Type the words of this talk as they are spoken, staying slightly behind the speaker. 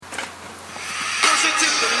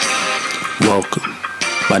Welcome.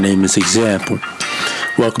 My name is Example.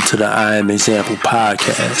 Welcome to the I Am Example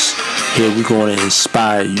podcast. Here we're going to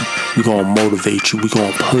inspire you. We're going to motivate you. We're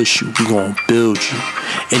going to push you. We're going to build you.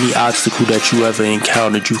 Any obstacle that you ever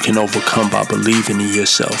encountered, you can overcome by believing in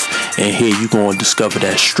yourself. And here you're going to discover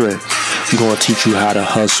that strength. We're going to teach you how to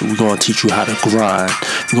hustle. We're going to teach you how to grind.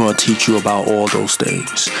 We're going to teach you about all those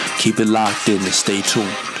things. Keep it locked in and stay tuned.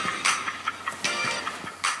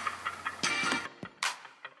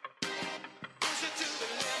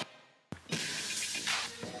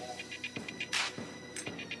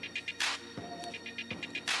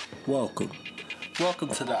 Welcome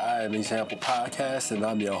to the I Am Example podcast, and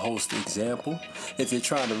I'm your host, Example. If you're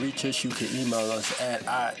trying to reach us, you can email us at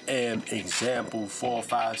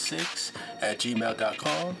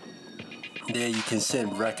iamexample456@gmail.com. There you can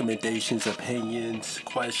send recommendations, opinions,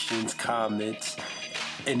 questions, comments,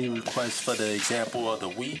 any requests for the example of the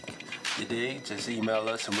week. You dig? Just email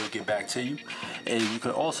us and we'll get back to you. And you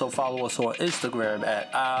can also follow us on Instagram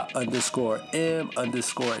at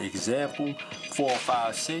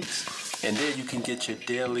I_am_example456. And there you can get your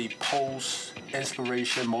daily posts,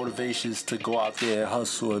 inspiration, motivations to go out there and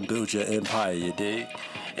hustle and build your empire, you dig?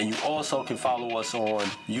 And you also can follow us on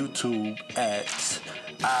YouTube at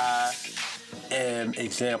I Am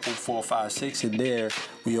Example 456, and there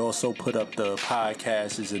we also put up the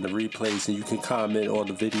podcasts and the replays, and you can comment on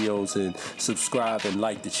the videos and subscribe and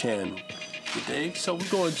like the channel. You dig? So we're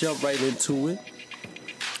going to jump right into it.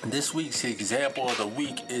 This week's example of the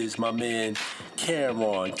week is my man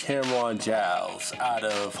Cameron Giles out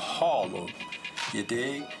of Harlem. You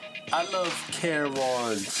dig? I love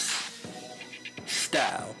Cameron's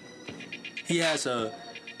style. He has a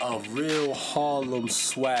real Harlem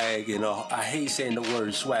swag, and I hate saying the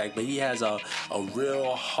word swag, but he has a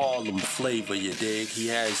real Harlem flavor, you dig? He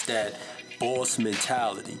has that boss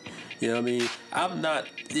mentality. You know what I mean?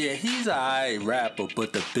 He's a alright rapper,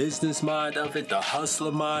 but the business mind of it, the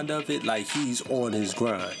hustler mind of it, like he's on his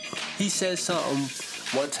grind. He said something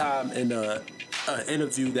one time in an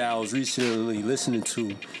interview that I was recently listening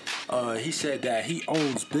to. He said that he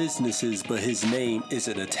owns businesses, but his name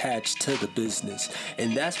isn't attached to the business.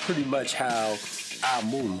 And that's pretty much how I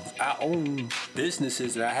move. I own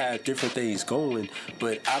businesses and I have different things going,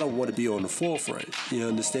 but I don't want to be on the forefront. You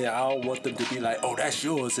understand? I don't want them to be like, oh, that's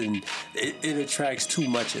yours. And it attracts too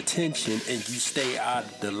much attention, and you stay out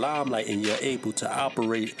of the limelight, and you're able to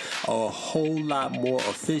operate a whole lot more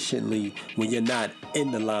efficiently when you're not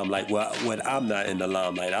in the limelight. Well, when I'm not in the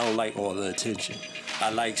limelight, I don't like all the attention.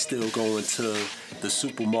 I like still going to the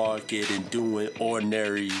supermarket and doing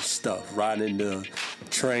ordinary stuff, riding the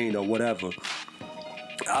train or whatever.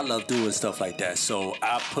 I love doing stuff like that. So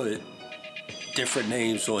I put different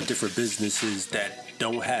names on different businesses that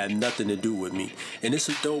don't have nothing to do with me. And it's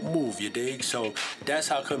a dope move, you dig? So that's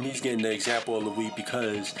how come he's getting the example of the week,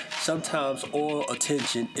 because sometimes all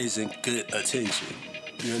attention isn't good attention.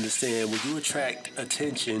 You understand? When you attract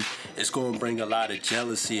attention, it's going to bring a lot of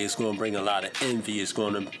jealousy. It's going to bring a lot of envy. It's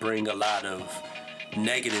going to bring a lot of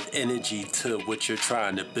negative energy to what you're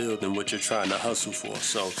trying to build and what you're trying to hustle for.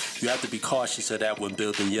 So you have to be cautious of that when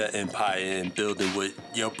building your empire and building what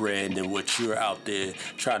your brand and what you're out there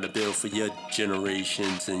trying to build for your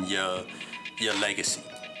generations and your legacy.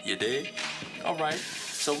 You dig? All right.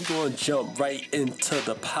 So we're going to jump right into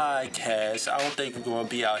the podcast. I don't think we're going to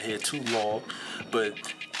be out here too long, but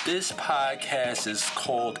this podcast is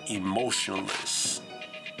called Emotionless.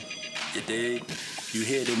 You dig? You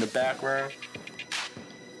hear it in the background?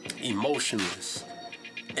 Emotionless.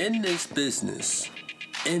 In this business,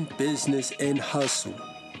 in hustle,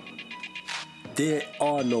 there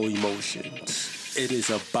are no emotions. It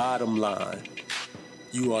is a bottom line.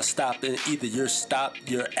 You are stopping, either you're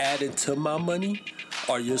adding to my money,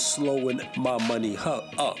 or you're slowing my money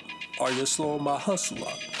up, or you're slowing my hustle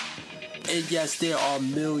up. And yes, there are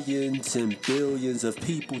millions and billions of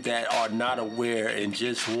people that are not aware and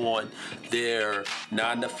just want their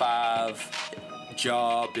 9-to-5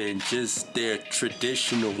 job and just their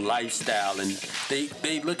traditional lifestyle, and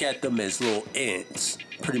they look at them as little ants,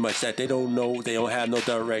 pretty much, that they don't know, they don't have no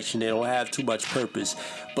direction, they don't have too much purpose.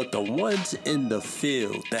 But the ones in the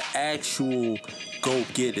field, the actual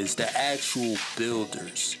go-getters, the actual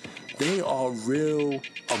builders, they are real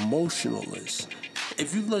emotionalists.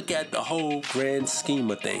 If you look at the whole grand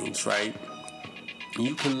scheme of things, right,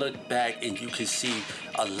 you can look back and you can see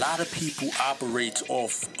a lot of people operate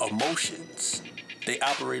off emotions. They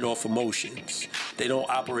operate off emotions. They don't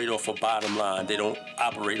operate off a bottom line. They don't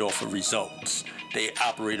operate off of results. They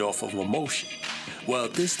operate off of emotion. Well,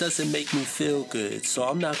 this doesn't make me feel good, so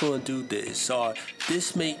I'm not going to do this. Or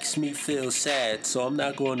this makes me feel sad, so I'm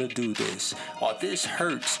not going to do this. Or this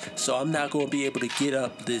hurts, so I'm not going to be able to get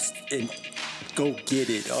up this and go get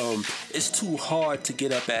it. It's too hard to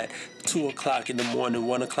get up at 2 o'clock in the morning,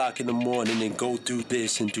 1 o'clock in the morning and go do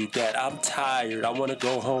this and do that. I'm tired. I want to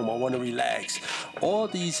go home. I want to relax. All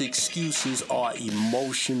these excuses are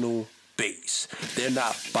emotional based. They're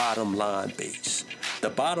not bottom line based. The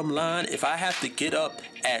bottom line, if I have to get up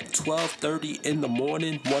at 12:30 in the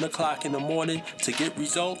morning, 1 o'clock in the morning to get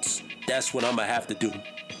results, that's what I'm going to have to do.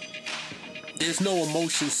 There's no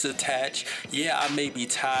emotions attached. Yeah, I may be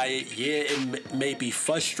tired. Yeah, it may be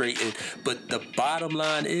frustrating. But the bottom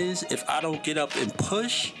line is, if I don't get up and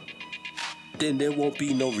push, then there won't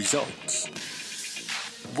be no results.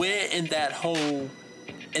 Where in that whole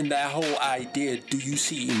idea do you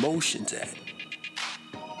see emotions at?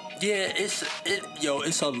 Yeah,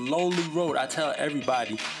 it's a lonely road. I tell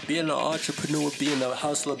everybody, being an entrepreneur, being a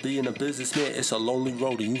hustler, being a businessman, it's a lonely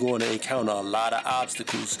road and you're going to encounter a lot of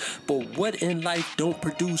obstacles. But what in life don't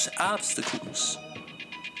produce obstacles?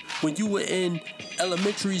 When you were in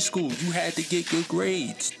elementary school, you had to get good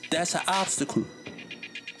grades. That's an obstacle.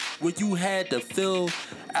 When you had to fill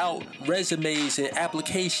out resumes and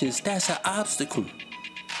applications, that's an obstacle.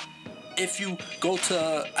 If you go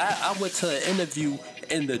to, I went to an interview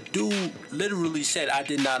and the dude literally said I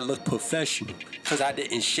did not look professional because I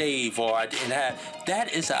didn't shave or I didn't have.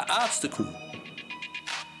 That is an obstacle.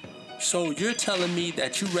 So you're telling me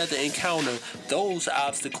that you rather encounter those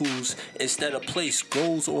obstacles instead of place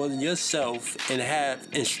goals on yourself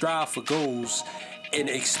and strive for goals and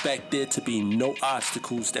expect there to be no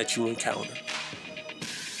obstacles that you encounter.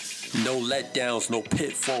 No letdowns, no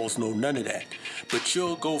pitfalls, no none of that. But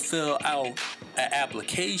you'll go fill out an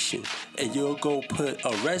application and you'll go put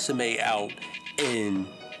a resume out and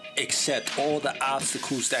accept all the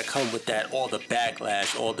obstacles that come with that, all the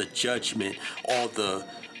backlash, all the judgment, all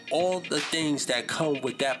the things that come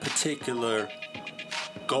with that particular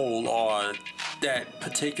goal or that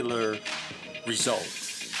particular result.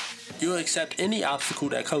 You'll accept any obstacle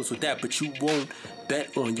that comes with that, but you won't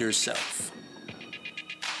bet on yourself.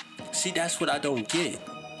 See, that's what I don't get.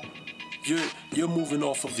 You're moving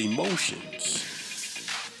off of emotions.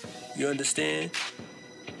 You understand?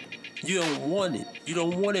 You don't want it. You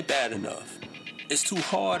don't want it bad enough. It's too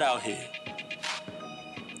hard out here.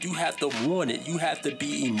 You have to want it. You have to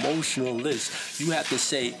be emotionless. You have to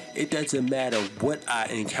say, it doesn't matter what I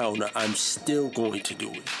encounter, I'm still going to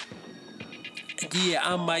do it. Yeah,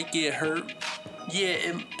 I might get hurt. Yeah,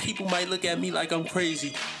 and people might look at me like I'm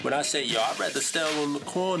crazy when I say, I'd rather stand on the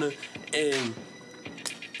corner and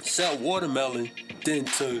sell watermelon than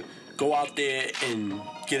to go out there and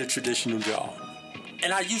get a traditional job.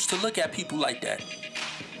 And I used to look at people like that.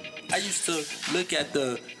 I used to look at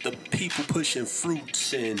the people pushing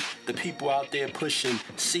fruits and the people out there pushing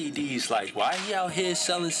CDs like, why are you out here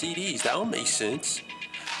selling CDs? That don't make sense.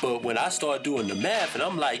 But when I started doing the math and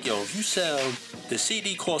I'm like, if you sell, the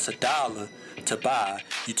CD costs $1 to buy,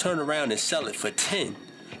 you turn around and sell it for 10.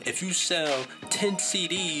 If you sell 10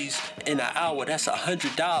 CDs in an hour, that's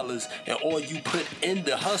 $100, and all you put in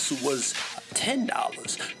the hustle was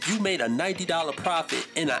 $10. You made a $90 profit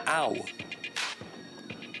in an hour.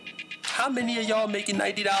 How many of y'all making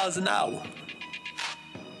 $90 an hour?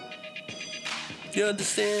 You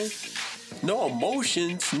understand? No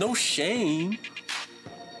emotions, no shame,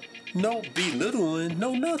 no belittling,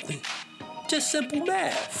 no nothing. Just simple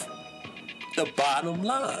math. The bottom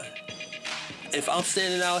line. If I'm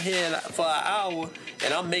standing out here for an hour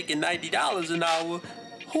and I'm making $90 an hour,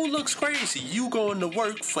 who looks crazy? You going to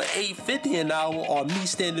work for $8.50 an hour or me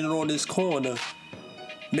standing on this corner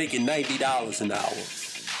making $90 an hour?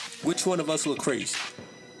 Which one of us look crazy?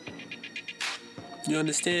 You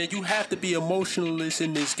understand? You have to be emotionless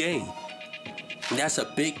in this game. And that's a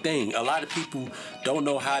big thing. A lot of people don't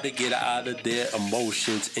know how to get out of their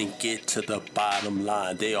emotions and get to the bottom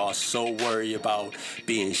line. They are so worried about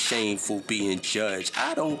being shameful, being judged.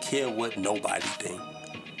 I don't care what nobody think.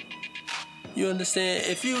 You understand?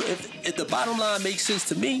 If the bottom line makes sense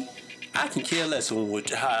to me, I can care less on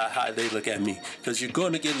how they look at me. Because you're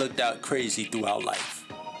going to get looked out crazy throughout life.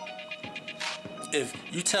 If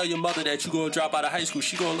you tell your mother that you're going to drop out of high school,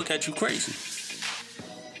 she's going to look at you crazy.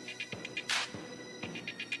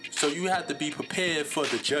 So you have to be prepared for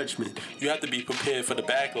the judgment. You have to be prepared for the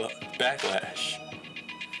backlash.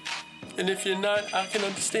 And if you're not, I can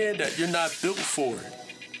understand that. You're not built for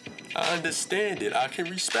it. I understand it. I can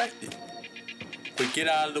respect it. But get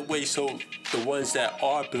out of the way so the ones that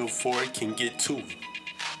are built for it can get to it.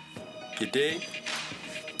 You dig?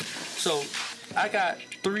 So I got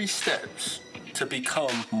 3 steps to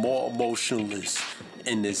become more emotionless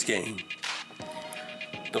in this game.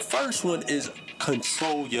 The first one is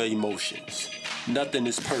control your emotions. Nothing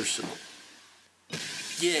is personal.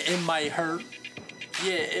 Yeah, it might hurt.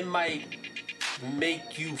 Yeah, it might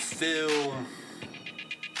make you feel.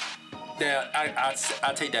 Now, I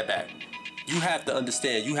take that back. You have to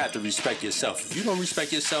understand, you have to respect yourself. If you don't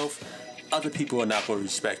respect yourself, other people are not going to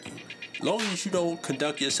respect you. As long as you don't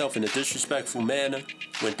conduct yourself in a disrespectful manner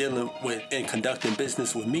when dealing with and conducting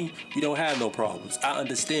business with me, you don't have no problems. I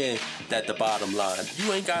understand that the bottom line, you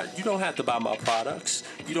don't have to buy my products.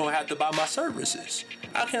 You don't have to buy my services.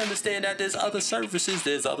 I can understand that there's other services,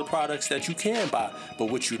 there's other products that you can buy.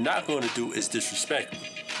 But what you're not going to do is disrespect me.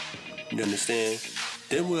 You understand?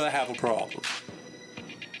 Then we'll have a problem.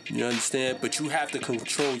 You understand? But you have to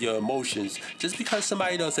control your emotions. Just because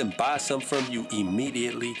somebody doesn't buy something from you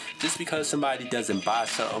immediately, just because somebody doesn't buy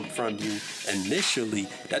something from you initially,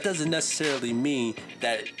 that doesn't necessarily mean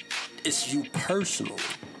that it's you personally.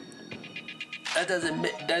 That doesn't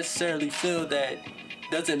necessarily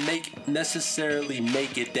necessarily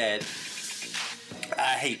make it that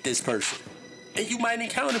I hate this person. And you might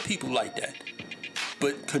encounter people like that.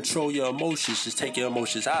 But control your emotions. Just take your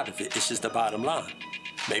emotions out of it. It's just the bottom line.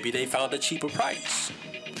 Maybe they found a cheaper price.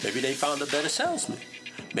 Maybe they found a better salesman.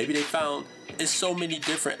 Maybe they found... It's so many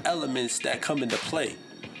different elements that come into play.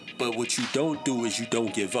 But what you don't do is you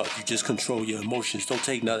don't give up. You just control your emotions. Don't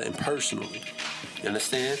take nothing personally. You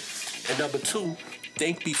understand? And number 2,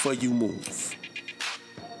 think before you move.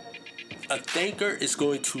 A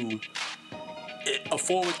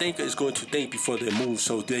forward thinker is going to think before they move,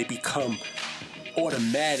 so they become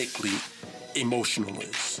automatically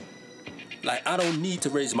emotionless. Like, I don't need to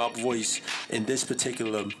raise my voice in this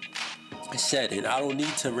particular setting. I don't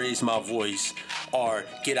need to raise my voice or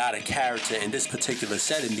get out of character in this particular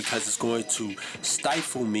setting because it's going to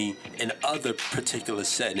stifle me in other particular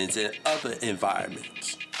settings and other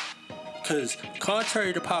environments. Because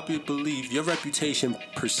contrary to popular belief, your reputation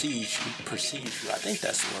perceives you. I think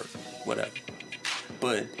that's the word. Whatever.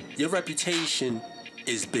 But your reputation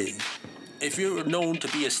is big. If you're known to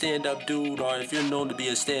be a stand-up dude, or if you're known to be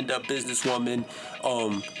a stand-up businesswoman,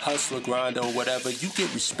 hustler, grinder, or whatever, you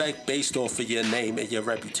get respect based off of your name and your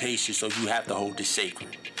reputation, so you have to hold it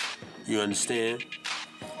sacred. You understand?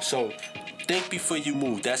 So, think before you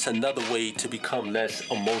move. That's another way to become less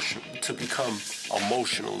emotional, to become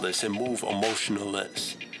emotionless and move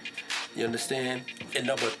emotionless. You understand? And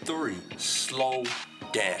number 3, slow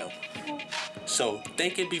down. So,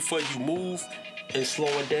 thinking before you move and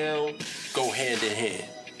slowing down go hand in hand.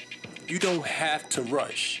 You don't have to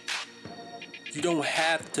rush. You don't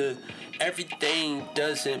have to. Everything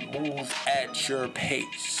doesn't move at your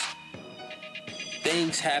pace.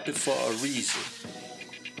 Things happen for a reason.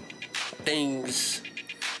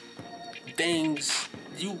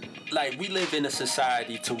 We live in a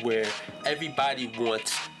society to where everybody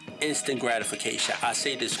wants instant gratification. I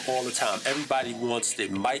say this all the time. Everybody wants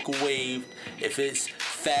it microwaved. If it's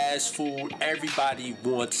fast food, everybody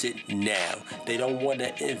wants it now. They don't want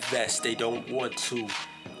to invest. They don't want to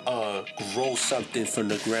grow something from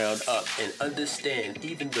the ground up. And understand,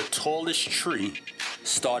 even the tallest tree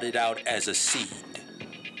started out as a seed.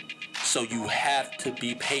 So you have to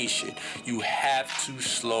be patient. You have to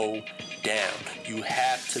slow down. You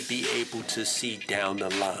have to be able to see down the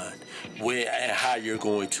line where and how you're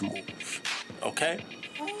going to move. Okay?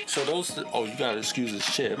 So you gotta excuse this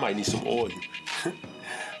shit. It might need some oil.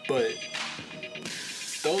 But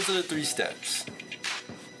those are the 3 steps.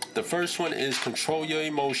 The first one is control your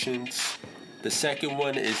emotions. The second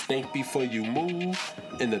one is think before you move.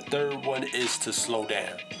 And the third one is to slow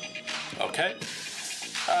down. Okay?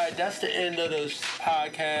 Alright, that's the end of this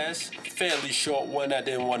podcast. Fairly short one. I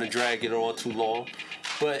didn't want to drag it on too long.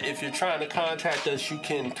 But if you're trying to contact us, you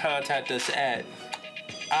can contact us at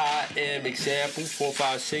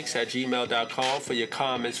iamexample456@gmail.com for your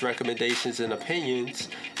comments, recommendations, and opinions.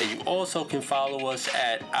 And you also can follow us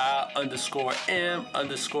at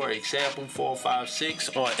I_am_example456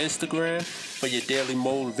 on Instagram for your daily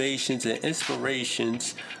motivations and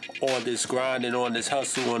inspirations on this grind and on this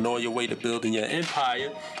hustle and on your way to building your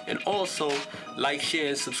empire. And also, like, share,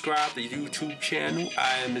 and subscribe to the YouTube channel,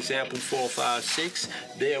 I Am Example 456.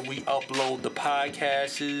 There we upload the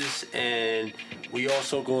podcasts, and we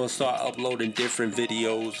also going to start uploading different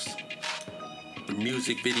videos,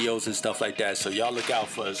 music videos and stuff like that. So y'all look out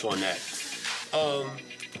for us on that.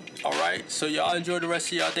 Alright, so y'all enjoy the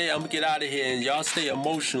rest of y'all day. I'm going to get out of here, and y'all stay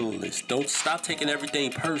emotionless. Don't stop taking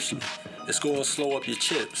everything personal. It's going to slow up your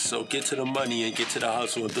chips. So get to the money and get to the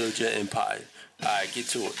hustle and build your empire. Alright, get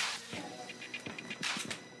to it.